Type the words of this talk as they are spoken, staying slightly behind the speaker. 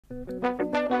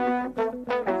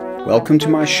Welcome to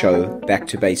my show, Back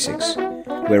to Basics,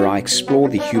 where I explore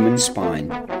the human spine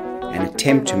and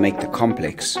attempt to make the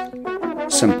complex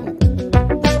simple.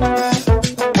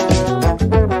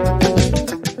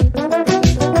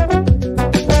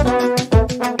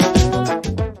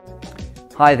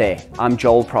 Hi there, I'm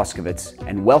Joel Proskowitz,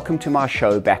 and welcome to my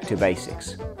show, Back to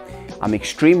Basics. I'm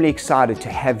extremely excited to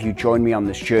have you join me on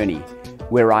this journey,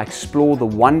 where I explore the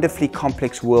wonderfully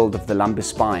complex world of the lumbar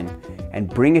spine and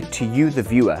bring it to you, the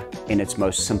viewer, in its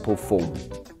most simple form.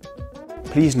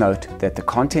 Please note that the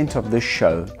content of this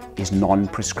show is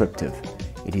non-prescriptive.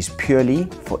 It is purely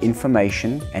for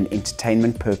information and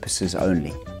entertainment purposes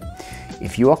only.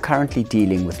 If you are currently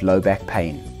dealing with low back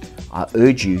pain, I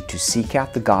urge you to seek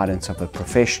out the guidance of a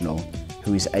professional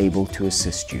who is able to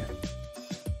assist you.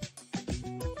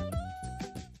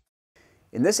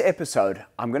 In this episode,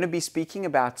 I'm going to be speaking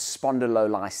about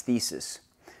spondylolisthesis.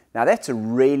 Now that's a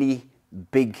really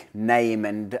big name,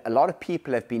 and a lot of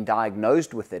people have been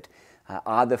diagnosed with it,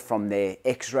 either from their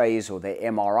x-rays or their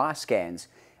MRI scans,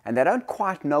 and they don't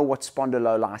quite know what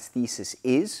spondylolisthesis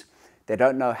is, they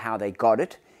don't know how they got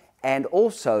it, and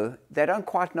also they don't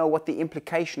quite know what the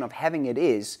implication of having it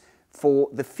is for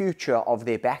the future of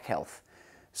their back health.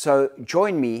 So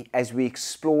join me as we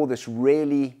explore this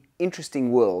really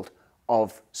interesting world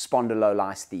of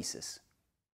spondylolisthesis.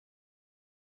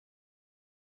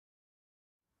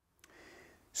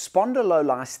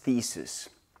 Spondylolisthesis,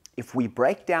 if we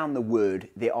break down the word,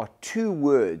 there are two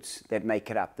words that make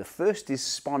it up. The first is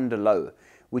spondylo,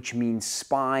 which means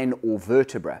spine or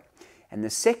vertebra. And the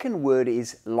second word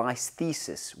is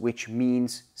listhesis, which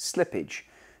means slippage.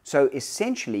 So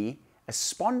essentially, a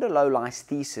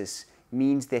spondylolisthesis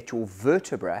means that your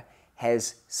vertebra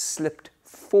has slipped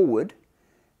forward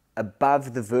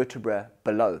above the vertebra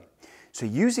below. So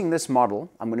using this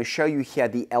model, I'm going to show you here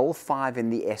the L5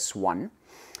 and the S1.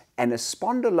 And a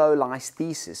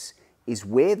spondylolisthesis is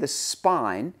where the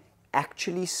spine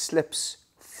actually slips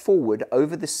forward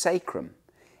over the sacrum,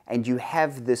 and you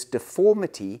have this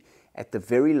deformity at the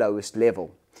very lowest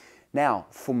level. Now,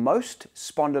 for most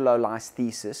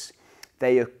spondylolisthesis,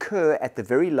 they occur at the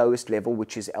very lowest level,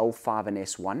 which is L5 and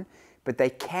S1, but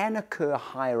they can occur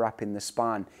higher up in the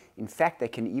spine. In fact, they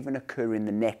can even occur in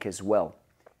the neck as well.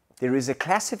 There is a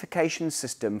classification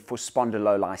system for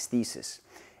spondylolisthesis,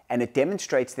 and it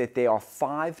demonstrates that there are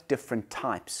 5 different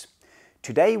types.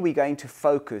 Today, we're going to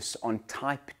focus on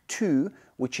type 2,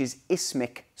 which is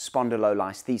isthmic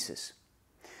spondylolisthesis.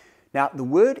 Now, the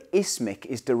word isthmic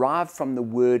is derived from the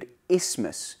word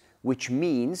isthmus, which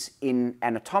means, in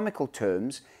anatomical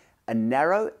terms, a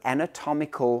narrow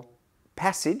anatomical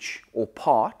passage or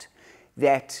part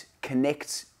that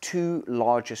connects two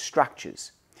larger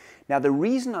structures. Now, the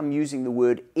reason I'm using the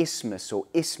word isthmus or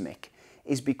isthmic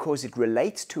is because it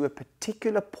relates to a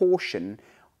particular portion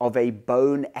of a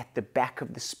bone at the back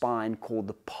of the spine called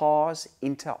the pars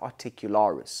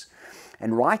interarticularis.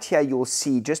 And right here you'll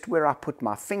see, just where I put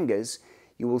my fingers,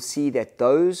 you will see that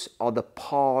those are the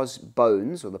pars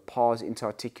bones, or the pars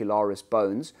interarticularis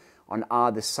bones, on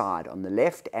either side, on the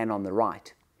left and on the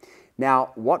right.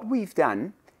 Now, what we've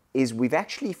done is we've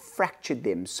actually fractured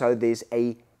them, so there's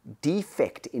a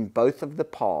defect in both of the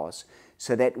pars,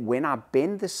 so that when I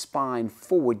bend the spine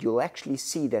forward, you'll actually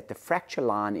see that the fracture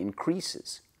line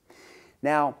increases.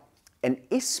 Now, an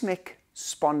isthmic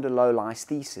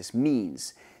spondylolisthesis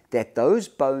means that those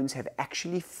bones have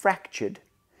actually fractured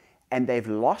and they've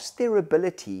lost their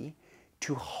ability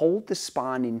to hold the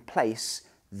spine in place,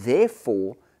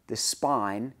 therefore the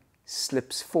spine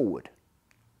slips forward.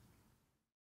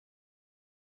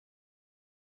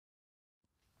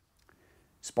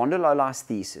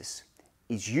 Spondylolisthesis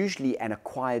is usually an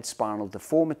acquired spinal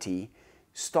deformity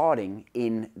starting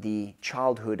in the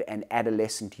childhood and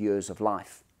adolescent years of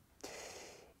life.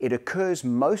 It occurs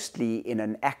mostly in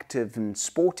an active and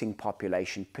sporting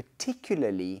population,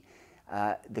 particularly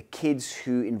the kids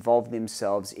who involve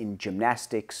themselves in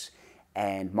gymnastics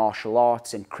and martial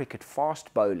arts and cricket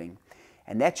fast bowling.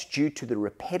 And that's due to the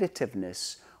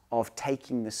repetitiveness of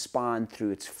taking the spine through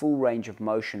its full range of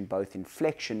motion, both in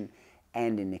flexion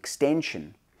and in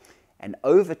extension. And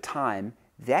over time,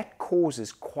 that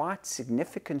causes quite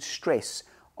significant stress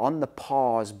on the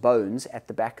pars bones at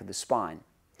the back of the spine.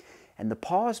 And the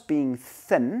pars being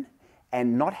thin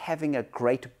and not having a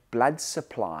great blood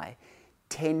supply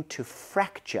tend to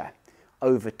fracture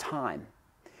over time.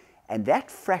 And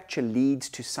that fracture leads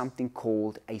to something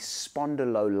called a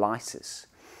spondylolysis.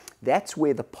 That's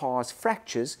where the pars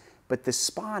fractures, but the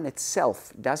spine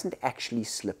itself doesn't actually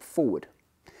slip forward.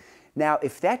 Now,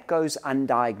 if that goes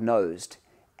undiagnosed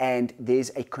and there's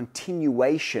a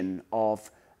continuation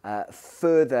of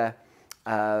further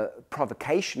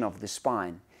provocation of the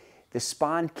spine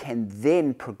can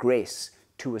then progress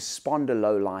to a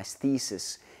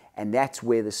spondylolisthesis, and that's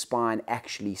where the spine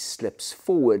actually slips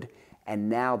forward, and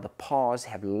now the pars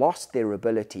have lost their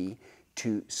ability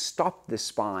to stop the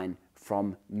spine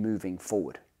from moving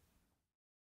forward.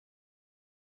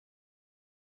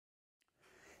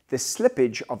 The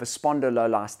slippage of a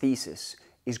spondylolisthesis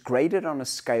is graded on a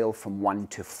scale from 1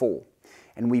 to 4,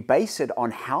 and we base it on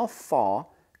how far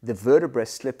the vertebra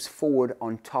slips forward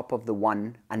on top of the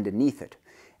one underneath it,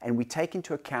 and we take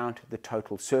into account the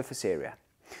total surface area.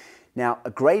 Now, a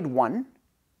grade 1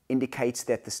 indicates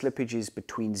that the slippage is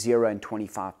between 0 and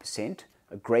 25%,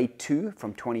 a grade 2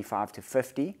 from 25 to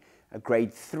 50, a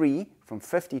grade 3 from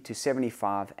 50 to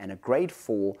 75, and a grade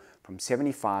 4 from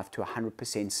 75 to 100%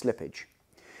 slippage.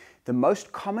 The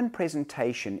most common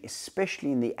presentation,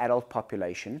 especially in the adult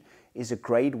population, is a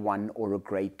grade 1 or a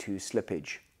grade 2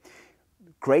 slippage.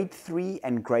 Grade 3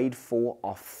 and grade 4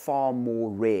 are far more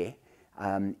rare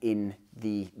in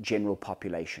the general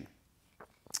population.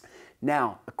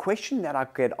 Now, a question that I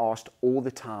get asked all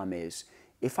the time is,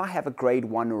 if I have a grade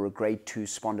 1 or a grade 2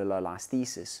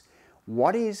 spondylolisthesis,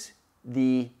 what is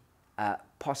the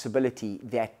possibility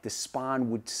that the spine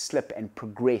would slip and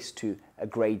progress to a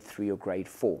grade 3 or grade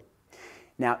 4?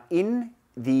 Now, in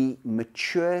the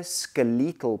mature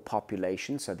skeletal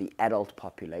population, so the adult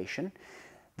population,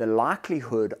 the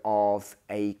likelihood of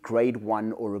a grade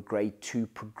 1 or a grade 2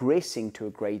 progressing to a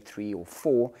grade 3 or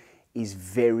 4 is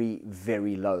very,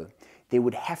 very low. There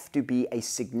would have to be a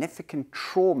significant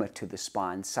trauma to the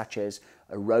spine, such as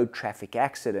a road traffic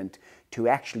accident, to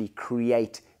actually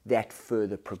create that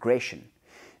further progression.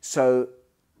 So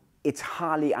it's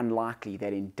highly unlikely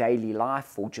that in daily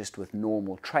life or just with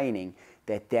normal training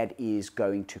that is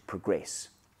going to progress.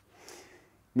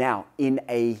 Now, in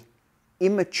an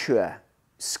immature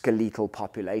skeletal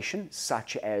population,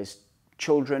 such as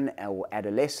children or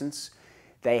adolescents,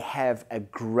 they have a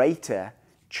greater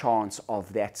chance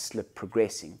of that slip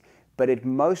progressing, but it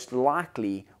most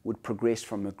likely would progress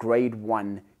from a grade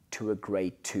 1 to a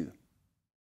grade 2.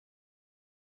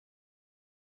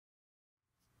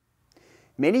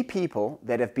 Many people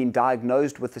that have been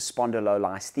diagnosed with a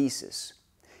spondylolisthesis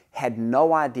had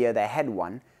no idea they had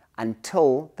one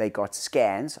until they got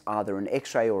scans, either an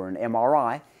X-ray or an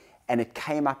MRI, and it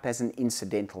came up as an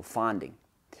incidental finding.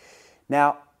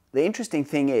 Now, the interesting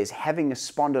thing is, having a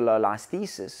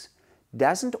spondylolisthesis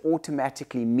doesn't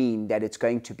automatically mean that it's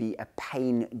going to be a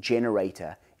pain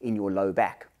generator in your low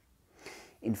back.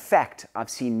 In fact, I've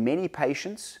seen many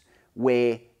patients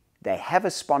where they have a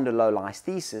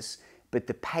spondylolisthesis, but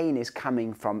the pain is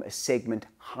coming from a segment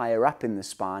higher up in the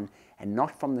spine and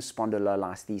not from the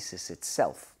spondylolisthesis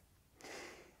itself.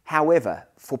 However,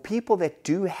 for people that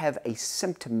do have a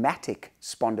symptomatic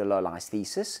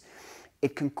spondylolisthesis,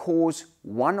 it can cause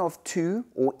one of two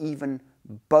or even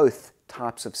both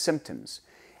types of symptoms,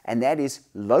 and that is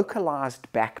localized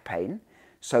back pain,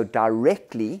 so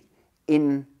directly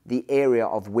in the area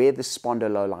of where the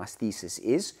spondylolisthesis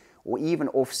is, or even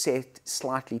offset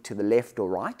slightly to the left or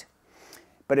right,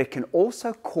 but it can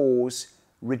also cause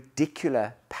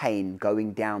radicular pain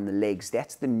going down the legs.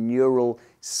 That's the neural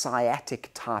sciatic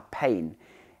type pain,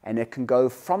 and it can go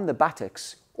from the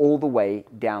buttocks all the way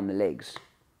down the legs.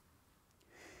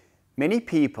 Many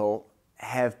people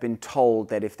have been told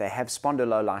that if they have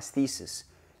spondylolisthesis,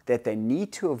 that they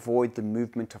need to avoid the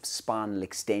movement of spinal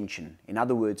extension, in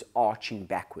other words, arching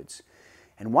backwards.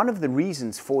 And one of the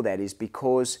reasons for that is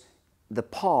because the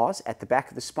pars at the back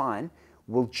of the spine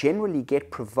will generally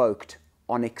get provoked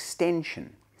on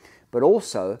extension, but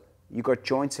also you've got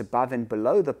joints above and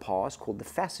below the pars called the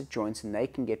facet joints, and they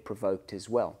can get provoked as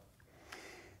well.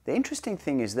 The interesting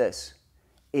thing is this,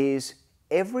 is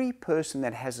every person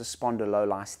that has a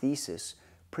spondylolisthesis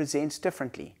presents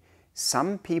differently.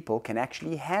 Some people can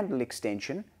actually handle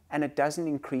extension and it doesn't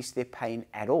increase their pain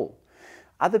at all.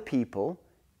 Other people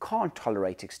can't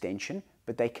tolerate extension,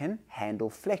 but they can handle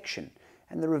flexion,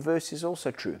 and the reverse is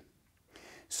also true.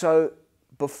 So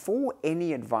before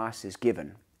any advice is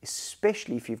given,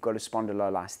 especially if you've got a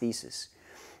spondylolisthesis,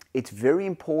 it's very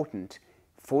important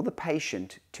for the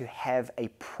patient to have a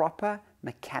proper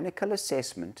mechanical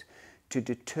assessment to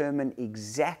determine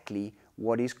exactly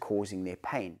what is causing their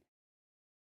pain.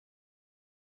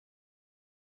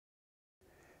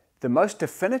 The most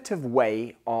definitive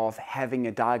way of having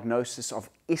a diagnosis of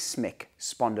isthmic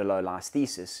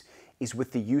spondylolisthesis is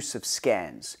with the use of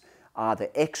scans, either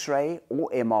X-ray or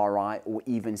MRI or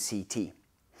even CT.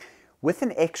 With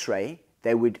an X-ray,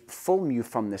 they would film you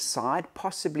from the side,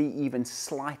 possibly even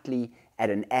slightly at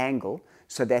an angle,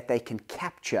 so that they can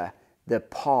capture the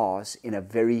pars in a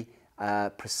very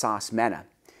precise manner.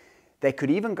 They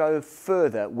could even go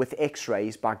further with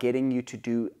x-rays by getting you to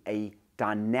do a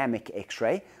dynamic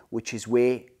x-ray, which is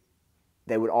where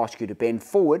they would ask you to bend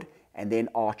forward and then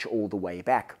arch all the way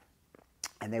back.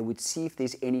 And they would see if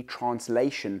there's any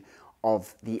translation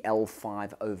of the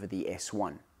L5 over the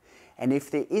S1. And if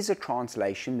there is a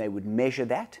translation, they would measure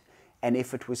that. And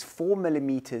if it was 4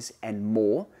 millimeters and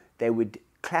more, they would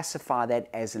classify that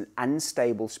as an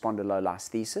unstable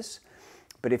spondylolisthesis.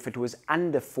 But if it was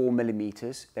under 4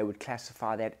 millimeters, they would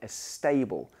classify that as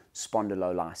stable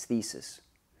spondylolisthesis.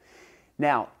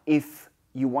 Now, if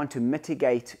you want to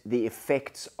mitigate the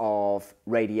effects of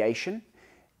radiation,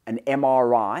 an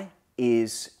MRI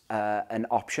is an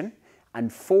option.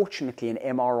 Unfortunately, an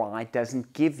MRI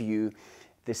doesn't give you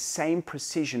the same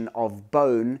precision of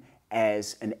bone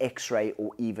as an X-ray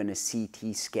or even a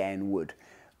CT scan would.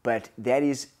 But that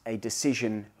is a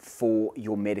decision for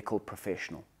your medical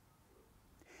professional.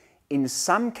 In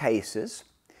some cases,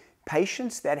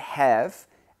 patients that have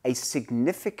a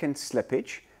significant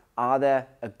slippage, either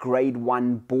a grade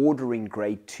 1 bordering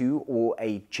grade 2 or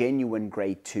a genuine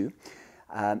grade 2,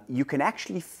 you can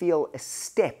actually feel a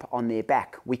step on their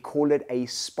back. We call it a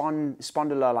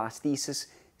spondylolisthesis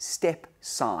step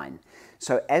sign.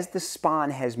 So as the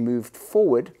spine has moved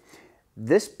forward,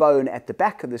 this bone at the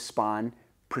back of the spine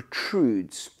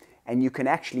protrudes, and you can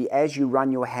actually, as you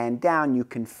run your hand down, you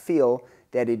can feel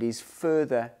that it is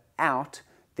further out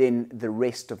than the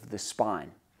rest of the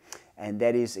spine. And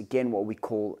that is again what we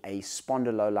call a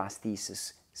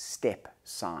spondylolisthesis step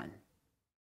sign.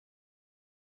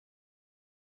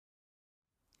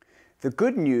 The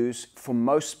good news for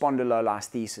most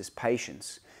spondylolisthesis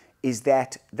patients is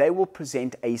that they will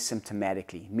present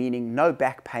asymptomatically, meaning no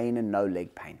back pain and no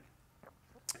leg pain.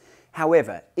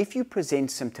 However, if you present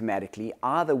symptomatically,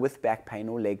 either with back pain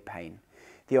or leg pain,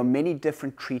 there are many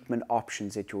different treatment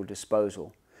options at your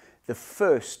disposal. The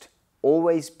first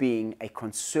always being a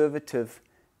conservative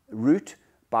route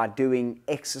by doing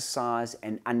exercise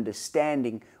and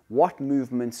understanding what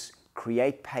movements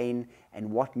create pain and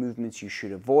what movements you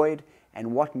should avoid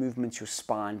and what movements your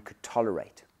spine could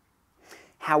tolerate.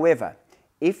 However,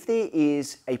 if there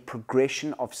is a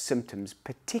progression of symptoms,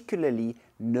 particularly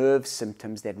nerve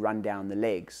symptoms that run down the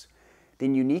legs,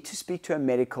 then you need to speak to a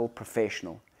medical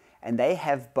professional. And they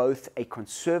have both a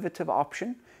conservative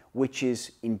option, which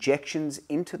is injections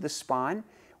into the spine,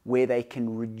 where they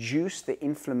can reduce the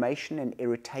inflammation and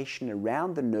irritation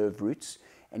around the nerve roots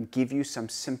and give you some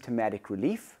symptomatic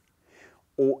relief.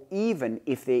 Or even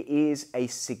if there is a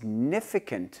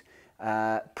significant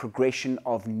progression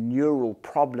of neural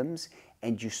problems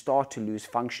and you start to lose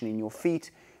function in your feet,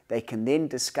 they can then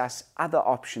discuss other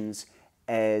options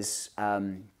as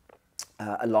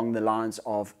along the lines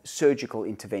of surgical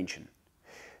intervention.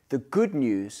 The good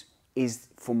news is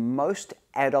for most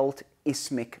adult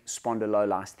isthmic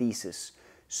spondylolisthesis,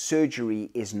 surgery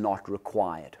is not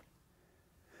required.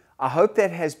 I hope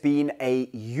that has been a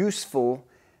useful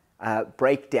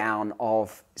breakdown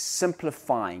of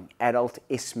simplifying adult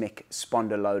isthmic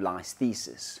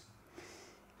spondylolisthesis.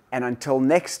 And until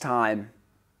next time,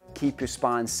 keep your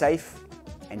spine safe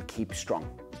and keep strong.